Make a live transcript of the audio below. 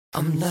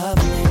I'm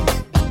loving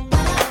it.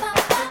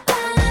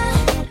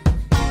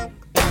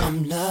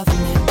 I'm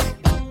loving it.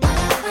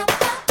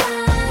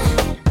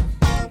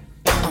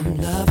 I'm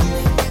loving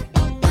it.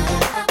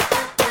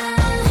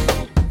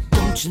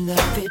 Don't you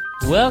love it?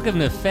 Welcome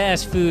to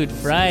Fast Food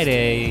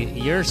Friday,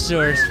 your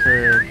source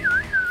for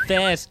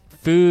fast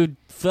food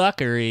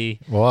fuckery.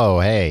 Whoa,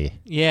 hey.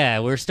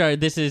 Yeah,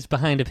 this is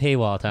behind a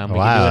paywall, Tom. We can do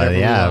Wow, whatever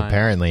we want.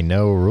 apparently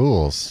no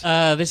rules.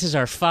 This is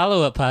our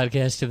follow-up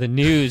podcast to the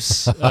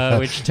news,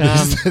 which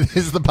Tom... This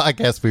is the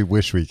podcast we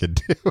wish we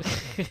could do.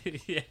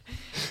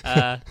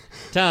 yeah.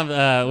 Tom,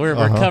 we're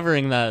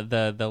covering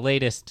the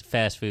latest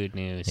fast food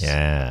news.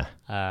 Yeah.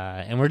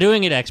 And we're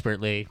doing it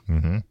expertly.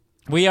 Mm-hmm.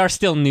 We are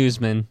still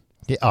newsmen.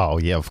 Yeah, oh,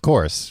 yeah, of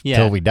course. Yeah.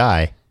 Till we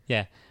die.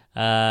 Yeah.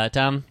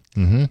 Tom,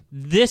 Mm-hmm.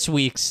 this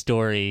week's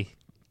story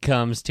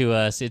comes to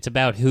us. It's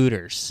about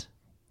Hooters.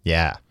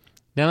 Yeah.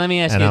 Now let me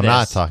ask And you I'm this.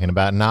 not talking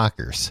about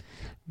knockers.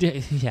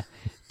 Yeah.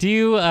 Do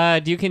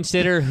you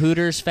consider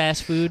Hooters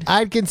fast food?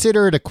 I'd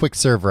consider it a quick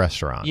serve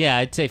restaurant. Yeah,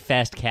 I'd say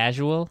fast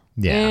casual.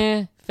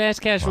 Yeah.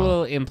 Fast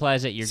casual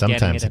implies that you're getting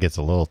Sometimes it. it gets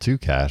a little too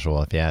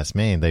casual, if you ask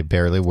me. They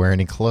barely wear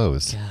any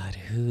clothes. God,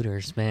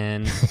 Hooters,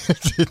 man.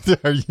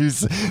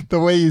 The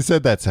way you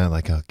said that sounded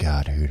like, oh,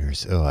 God,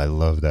 Hooters. Oh, I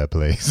love that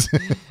place.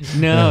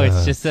 No,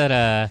 it's just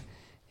that,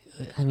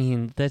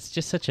 that's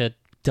just such a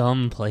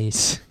dumb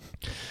place.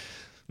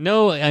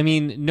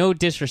 No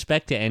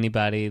disrespect to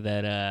anybody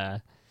that,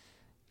 I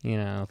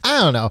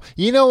don't know.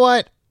 You know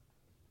what?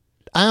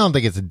 I don't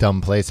think it's a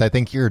dumb place. I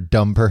think you're a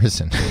dumb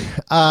person.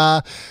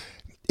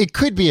 It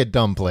could be a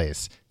dumb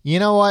place. You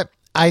know what?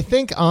 I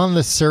think on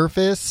the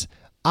surface,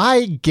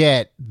 I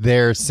get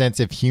their sense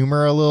of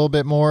humor a little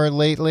bit more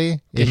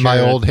lately in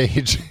my old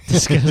age.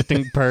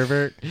 Disgusting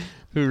pervert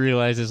who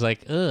realizes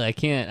like, I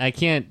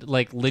can't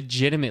like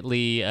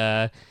legitimately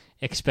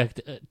expect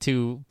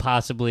to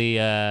possibly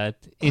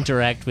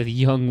interact with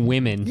young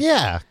women.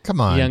 Yeah,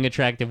 come on. Young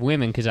attractive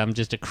women because I'm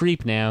just a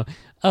creep now.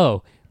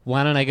 Oh,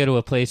 why don't I go to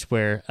a place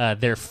where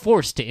they're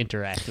forced to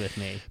interact with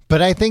me?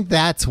 But I think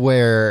that's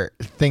where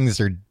things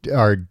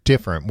are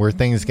different, where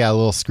things got a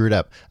little screwed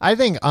up. I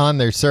think on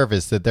their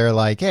surface that they're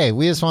like, hey,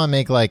 we just want to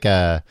make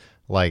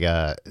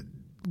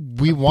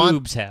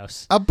boobs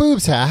house. A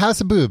boobs house, a house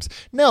of boobs.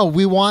 No,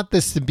 we want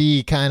this to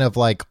be kind of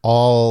like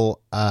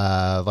all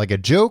like a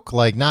joke,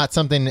 like not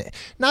something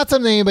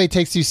anybody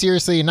takes too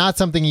seriously, not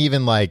something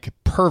even like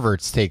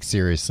perverts take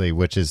seriously,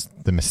 which is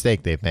the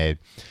mistake they've made.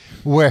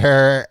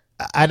 Where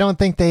I don't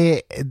think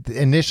they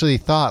initially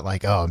thought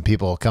like, oh, and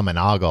people will come and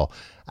ogle.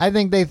 I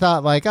think they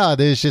thought like, oh,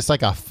 this is just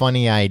like a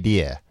funny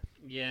idea.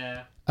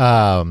 Yeah.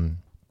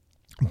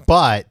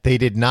 But they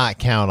did not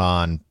count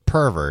on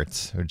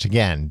perverts, which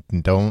again,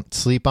 don't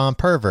sleep on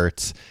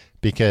perverts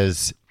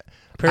because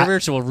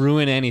perverts will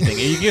ruin anything.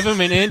 You give them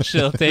an inch,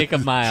 they'll take a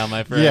mile,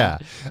 my friend. Yeah.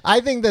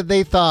 I think that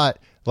they thought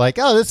like,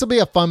 oh, this will be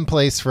a fun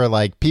place for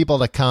like people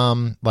to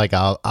come, like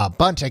a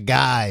bunch of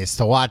guys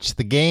to watch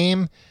the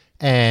game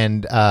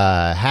and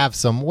have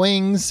some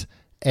wings,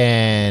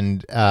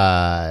 and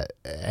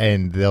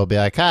they'll be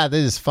like, this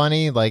is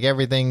funny, like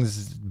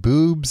everything's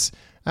boobs.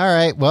 All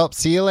right, well,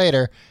 see you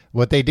later.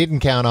 What they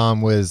didn't count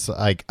on was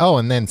like, oh,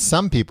 and then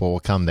some people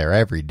will come there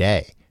every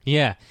day.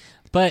 Yeah,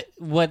 but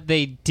what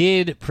they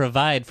did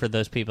provide for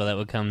those people that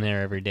would come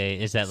there every day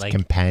is that like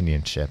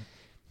companionship.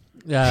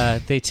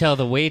 They tell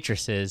the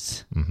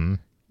waitresses. Mm-hmm.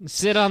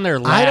 Sit on their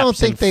laps. I don't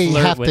think they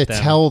have to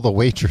them. tell the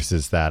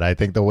waitresses that. I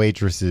think the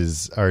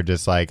waitresses are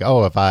just like,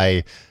 oh, if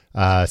I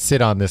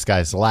sit on this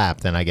guy's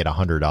lap, then I get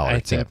 $100 tip. I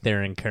think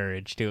they're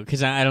encouraged to,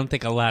 because I don't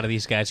think a lot of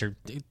these guys are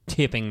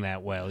tipping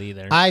that well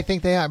either. I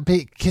think they are,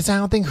 because I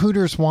don't think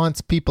Hooters wants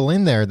people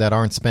in there that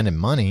aren't spending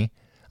money.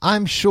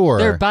 I'm sure.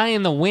 They're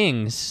buying the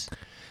wings.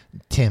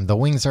 Tim, the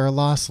wings are a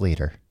loss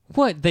leader.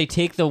 What, they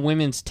take the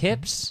women's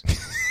tips?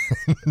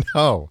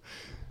 No.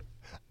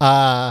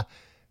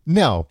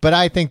 No, but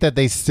I think that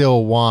they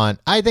still want.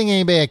 I think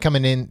anybody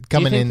coming in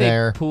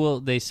there.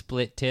 They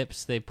split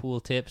tips. They pool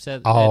tips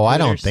at. Oh, at I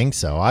don't Hooters? think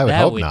so. I would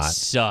hope not. not. That would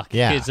suck.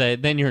 Yeah, because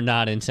then you're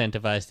not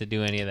incentivized to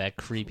do any of that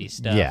creepy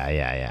stuff.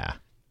 Yeah.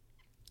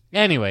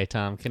 Anyway,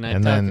 Tom, can I?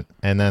 And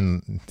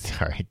then.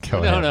 Sorry, go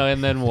ahead. No.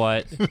 And then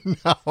what?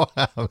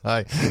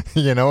 No,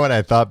 you know what?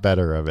 I thought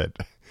better of it.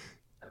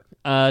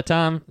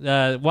 Tom,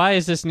 why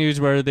is this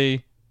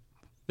newsworthy?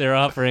 They're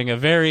offering a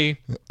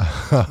very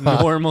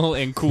normal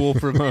and cool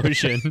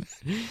promotion.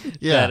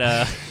 Yeah.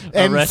 That,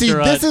 and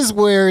restaurant... see, this is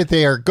where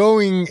they are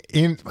going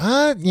in.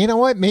 You know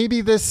what? Maybe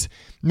this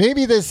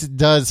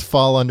does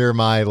fall under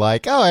my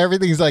like, oh,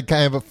 everything's like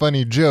kind of a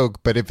funny joke.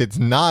 But if it's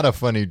not a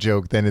funny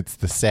joke, then it's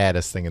the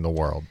saddest thing in the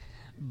world.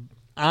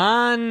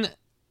 On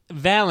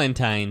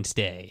Valentine's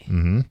Day,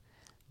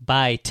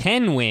 buy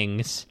 10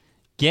 wings,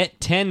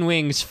 get 10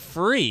 wings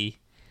free.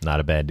 Not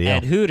a bad deal.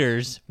 At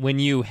Hooters when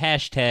you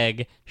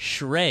hashtag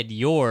shred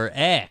your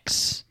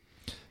ex.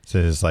 So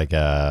it's like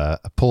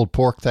a pulled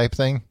pork type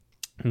thing?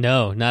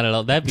 No, not at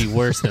all. That'd be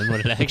worse than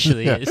what it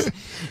actually is.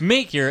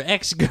 Make your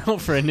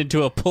ex-girlfriend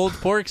into a pulled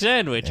pork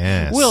sandwich.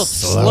 Yeah, we'll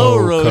slow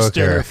roast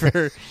her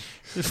for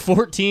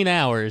 14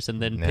 hours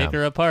and then pick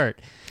her apart.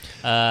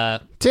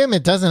 Tim,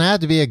 it doesn't have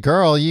to be a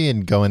girl. You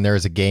can go in there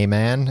as a gay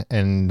man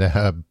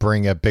and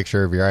bring a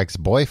picture of your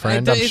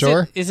ex-boyfriend, I'm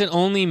sure. Is it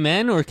only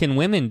men, or can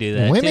women do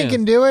that, Women too?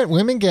 can do it.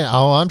 Women can.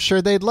 Oh, I'm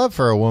sure they'd love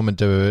for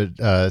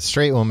a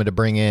straight woman to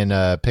bring in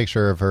a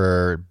picture of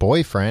her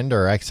boyfriend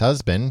or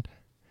ex-husband.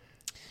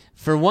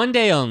 For one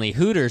day only,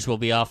 Hooters will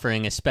be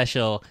offering a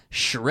special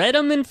Shred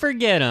 'em and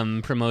Forget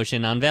 'em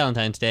promotion on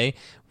Valentine's Day,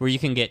 where you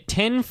can get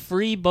 10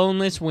 free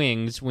boneless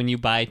wings when you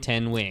buy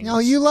 10 wings. Oh,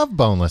 you love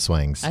boneless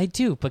wings. I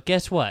do, but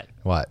guess what?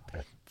 What?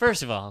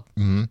 First of all,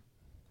 all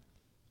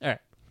right,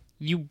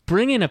 you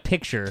bring in a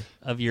picture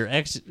of your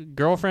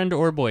ex-girlfriend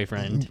or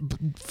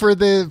boyfriend. For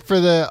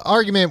the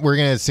argument, we're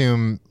going to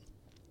assume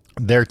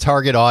their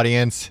target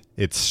audience,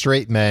 it's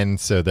straight men,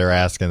 so they're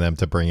asking them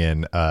to bring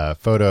in a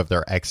photo of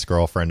their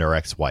ex-girlfriend or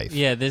ex-wife.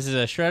 Yeah, this is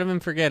a Shred 'em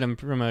and Forget 'em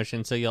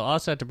promotion, so you'll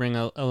also have to bring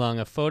along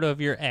a photo of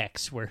your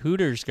ex, where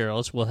Hooters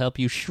girls will help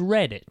you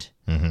shred it.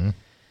 Mm-hmm.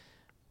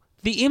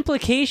 The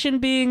implication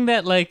being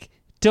that, like,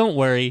 don't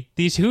worry,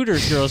 these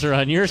Hooters girls are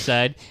on your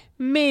side.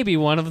 Maybe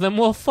one of them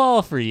will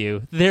fall for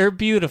you. They're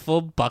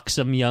beautiful,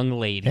 buxom young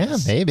ladies. Yeah,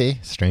 maybe.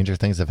 Stranger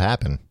things have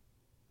happened.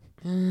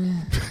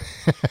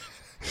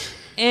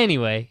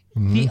 Anyway,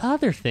 the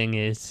other thing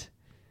is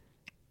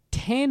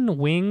 10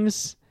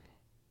 wings,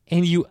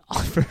 and you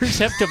first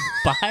have to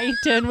buy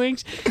 10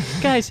 wings?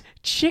 Guys,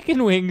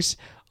 chicken wings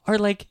are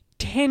like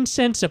 10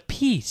 cents a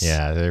piece.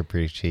 Yeah, they're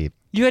pretty cheap.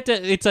 You have to.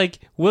 It's like,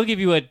 we'll give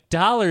you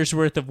 $1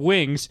 worth of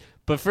wings,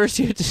 but first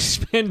you have to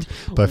spend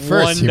But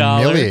first, $1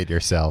 humiliate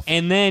yourself.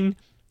 and then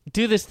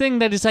do this thing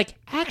that is like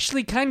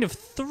actually kind of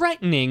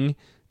threatening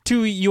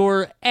to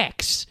your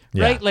ex,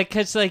 right? Yeah. Like,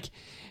 because like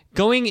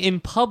going in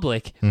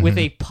public with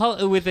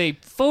a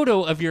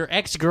photo of your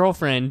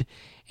ex-girlfriend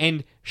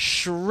and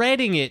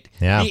shredding it.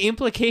 Yeah. The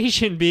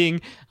implication being,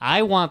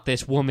 I want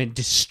this woman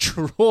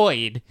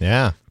destroyed.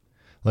 Yeah.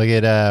 Look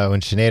at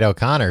when Sinead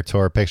O'Connor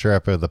tore a picture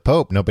up of the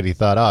Pope. Nobody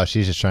thought, oh,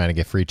 she's just trying to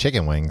get free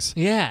chicken wings.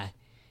 Yeah.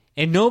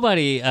 And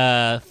nobody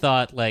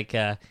thought, like,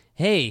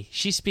 hey,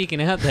 she's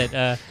speaking out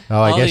that...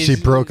 Oh, I guess she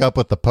broke up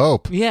with the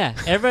Pope. Yeah.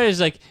 Everybody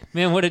was like,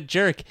 man, what a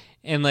jerk.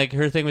 And, like,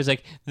 her thing was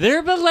like,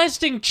 they're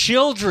molesting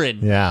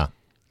children. Yeah.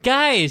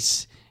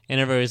 Guys. And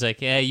everybody was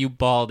like, yeah, you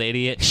bald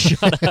idiot.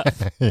 Shut up.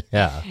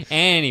 Yeah.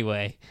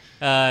 Anyway,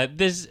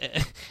 this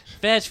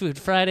Fast Food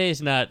Friday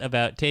is not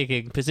about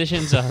taking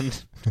positions on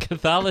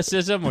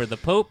Catholicism or the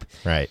Pope.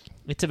 Right.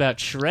 It's about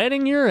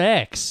shredding your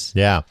ex.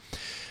 Yeah.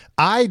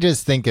 I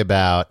just think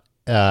about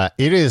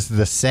it is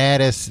the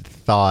saddest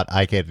thought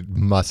I could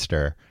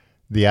muster.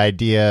 The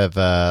idea of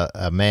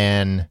a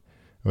man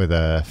with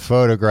a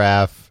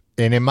photograph,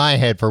 and in my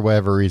head, for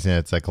whatever reason,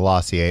 it's a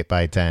glossy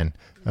 8x10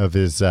 of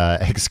his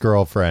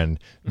ex-girlfriend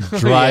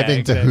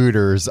driving to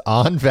Hooters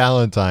on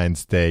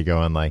Valentine's Day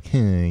going like,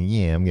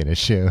 yeah, I'm going to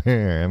show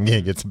her. I'm going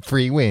to get some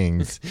free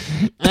wings.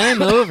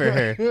 I'm over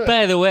her.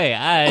 By the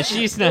way,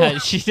 she's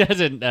not, she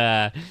doesn't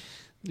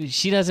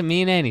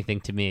mean anything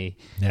to me.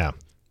 Yeah.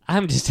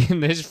 I'm just in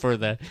this for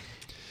the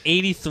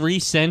 83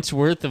 cents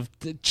worth of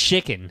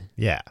chicken.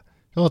 Yeah.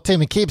 Well,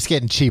 Tim, it keeps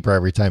getting cheaper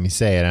every time you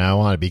say it, and I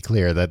want to be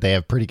clear that they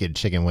have pretty good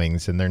chicken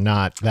wings, and they're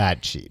not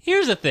that cheap.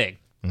 Here's the thing.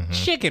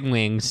 Chicken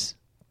wings,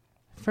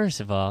 first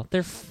of all,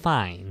 they're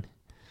fine.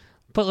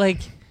 But,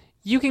 like,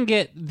 you can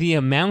get the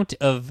amount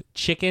of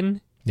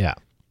chicken Yeah.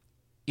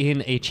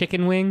 in a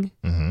chicken wing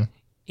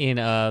in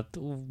a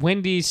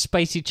Wendy's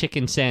spicy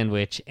chicken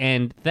sandwich,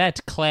 and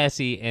that's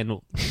classy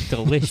and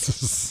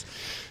delicious.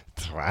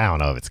 I don't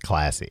know if it's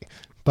classy,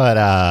 but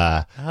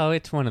Oh,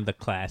 it's one of the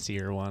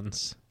classier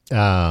ones.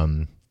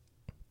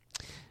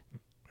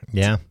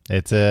 yeah,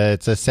 it's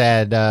a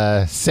sad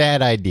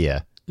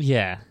idea.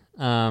 Yeah,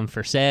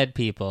 for sad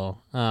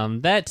people.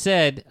 That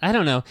said, I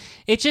don't know.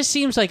 It just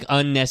seems like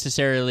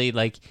unnecessarily,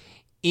 like,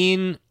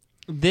 in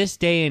this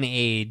day and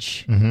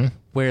age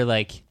where,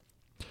 like,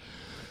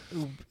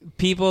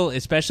 people,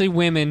 especially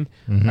women,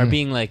 are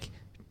being, like,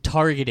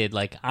 targeted,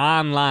 like,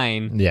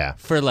 online Yeah.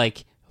 for,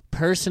 like,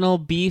 personal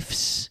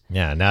beefs.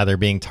 Yeah, now they're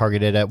being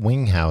targeted at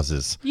wing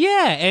houses.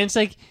 Yeah, and it's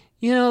like,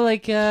 you know,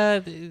 like,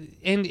 and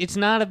it's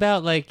not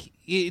about, like,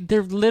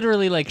 they're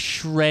literally, like,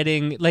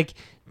 shredding, like,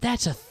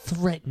 that's a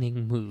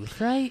threatening move,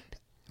 right?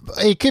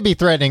 It could be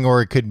threatening,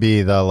 or it could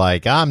be the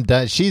like, I'm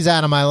done. She's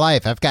out of my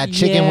life. I've got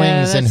chicken Yeah,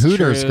 wings and that's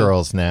Hooters true.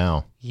 girls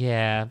now.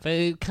 Yeah, but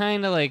it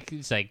kind of like,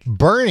 it's like,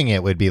 Burning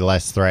it would be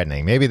less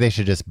threatening. Maybe they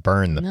should just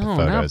burn the no,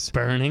 photos. not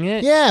burning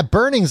it. Yeah,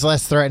 burning's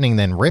less threatening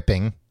than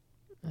ripping.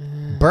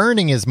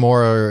 Burning is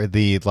more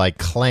the like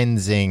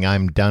cleansing.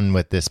 I'm done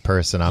with this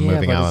person. I'm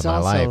moving but on it's with my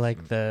also life.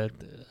 like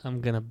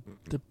I'm gonna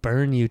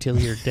burn you till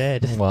you're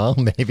dead. Well,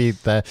 maybe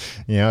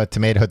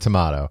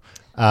tomato.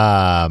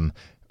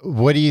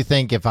 What do you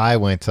think if I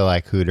went to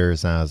like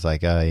Hooters and I was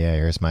like, oh yeah,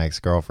 here's my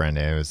ex-girlfriend,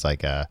 and it was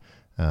like a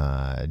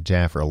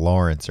Jennifer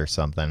Lawrence or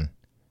something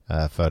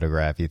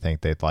photograph? You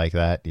think they'd like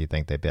that? You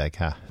think they'd be like,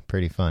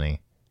 pretty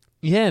funny?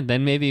 Yeah,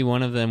 then maybe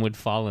one of them would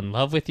fall in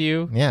love with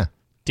you, Yeah.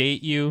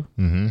 date you,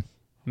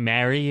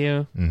 marry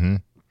you,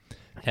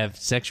 have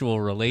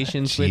sexual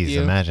relations with Jeez,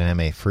 you. imagine how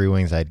many free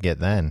wings I'd get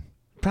then.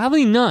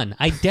 Probably none.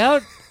 I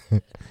doubt.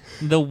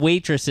 the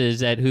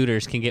waitresses at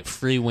Hooters can get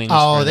free wings.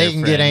 Oh, for they their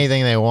can friends. get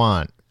anything they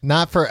want.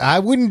 I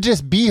wouldn't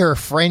just be her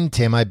friend,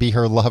 Tim. I'd be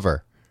her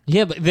lover.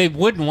 Yeah, but they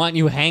wouldn't want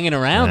you hanging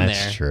around there.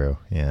 That's true.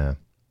 Yeah.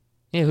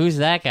 Yeah, who's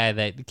that guy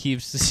that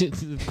keeps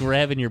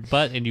grabbing your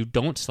butt and you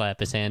don't slap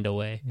his hand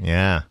away?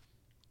 Yeah.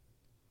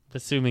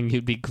 Assuming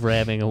you'd be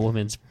grabbing a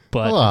woman's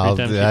butt. Well, every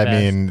time she I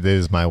passed. mean,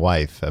 this is my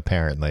wife,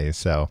 apparently,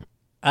 so.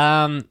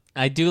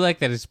 I do like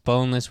that it's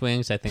boneless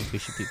wings. I think we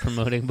should be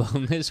promoting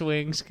boneless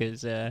wings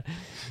because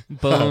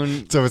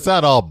bone. So it's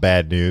not all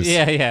bad news.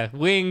 Yeah.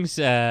 Wings,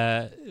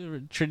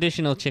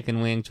 traditional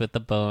chicken wings with the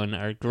bone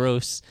are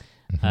gross.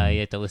 You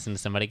have to listen to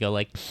somebody go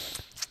like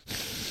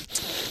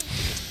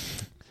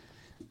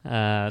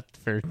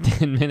for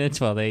 10 minutes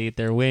while they eat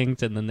their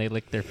wings and then they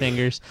lick their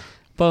fingers.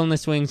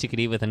 Boneless wings you could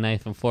eat with a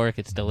knife and fork.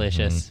 It's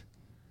delicious.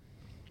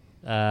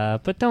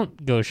 But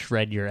don't go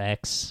shred your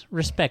ex.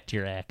 Respect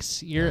your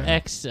ex. Your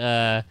ex,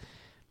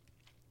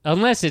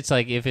 unless it's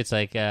like, if it's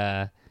like,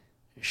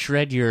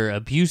 shred your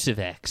abusive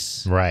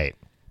ex. Right.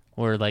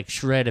 Or like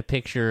shred a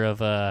picture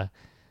of a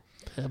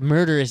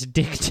murderous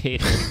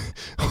dictator.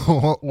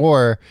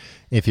 Or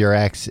if your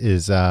ex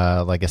is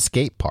like a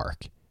skate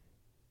park.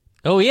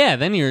 Oh, yeah,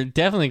 then you're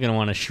definitely going to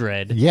want to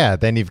shred. Yeah,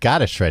 then you've got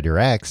to shred your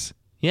ex.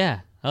 Yeah.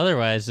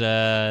 Otherwise,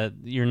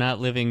 you're not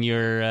living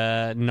your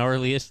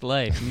gnarliest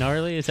life.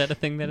 Gnarly? Is that a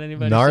thing that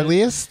anybody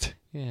Gnarliest? says?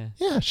 Yeah.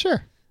 Yeah,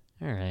 sure.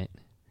 All right.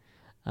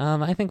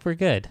 I think we're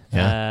good.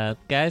 Yeah.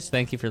 Guys,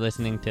 thank you for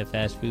listening to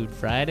Fast Food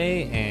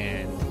Friday,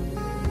 and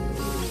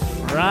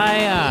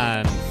fry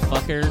on,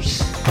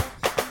 fuckers.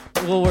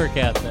 We'll work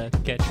out the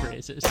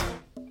catchphrases.